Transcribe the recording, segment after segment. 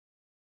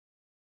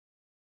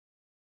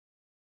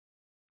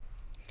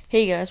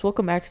Hey guys,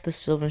 welcome back to the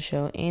Sylvan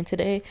Show, and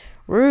today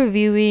we're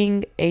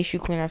reviewing a shoe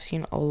cleaner I've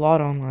seen a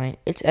lot online.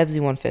 It's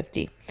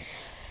FZ-150.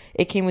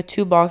 It came with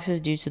 2 boxes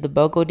due to the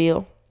BOGO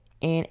deal,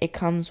 and it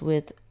comes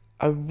with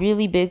a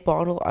really big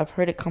bottle. I've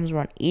heard it comes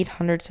around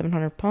 800,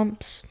 700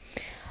 pumps.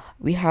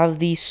 We have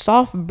the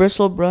soft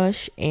bristle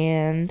brush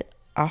and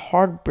a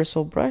hard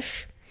bristle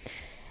brush.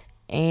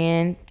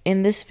 And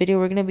in this video,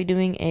 we're going to be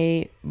doing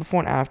a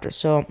before and after.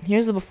 So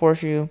here's the before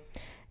shoe.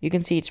 You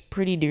can see it's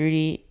pretty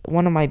dirty.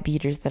 One of my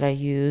beaters that I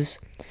use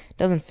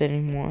doesn't fit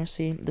anymore.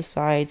 See the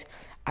sides.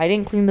 I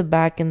didn't clean the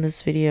back in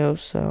this video,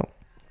 so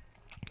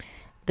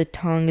the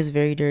tongue is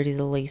very dirty,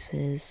 the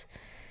laces,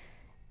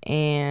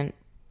 and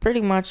pretty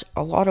much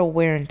a lot of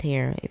wear and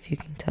tear, if you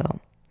can tell.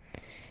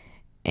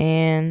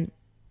 And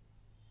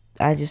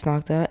I just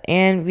knocked that.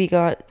 And we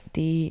got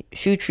the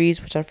shoe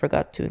trees, which I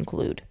forgot to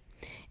include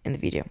in the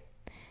video.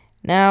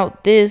 Now,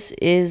 this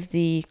is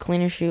the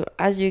cleaner shoe.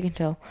 As you can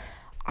tell,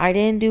 I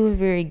didn't do a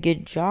very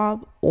good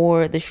job,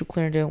 or the shoe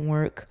cleaner didn't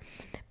work,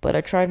 but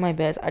I tried my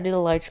best. I did a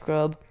light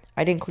scrub.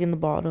 I didn't clean the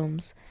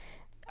bottoms.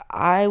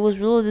 I was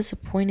really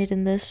disappointed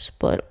in this,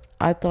 but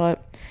I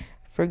thought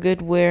for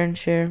good wear and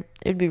share,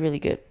 it'd be really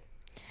good.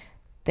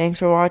 Thanks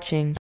for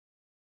watching.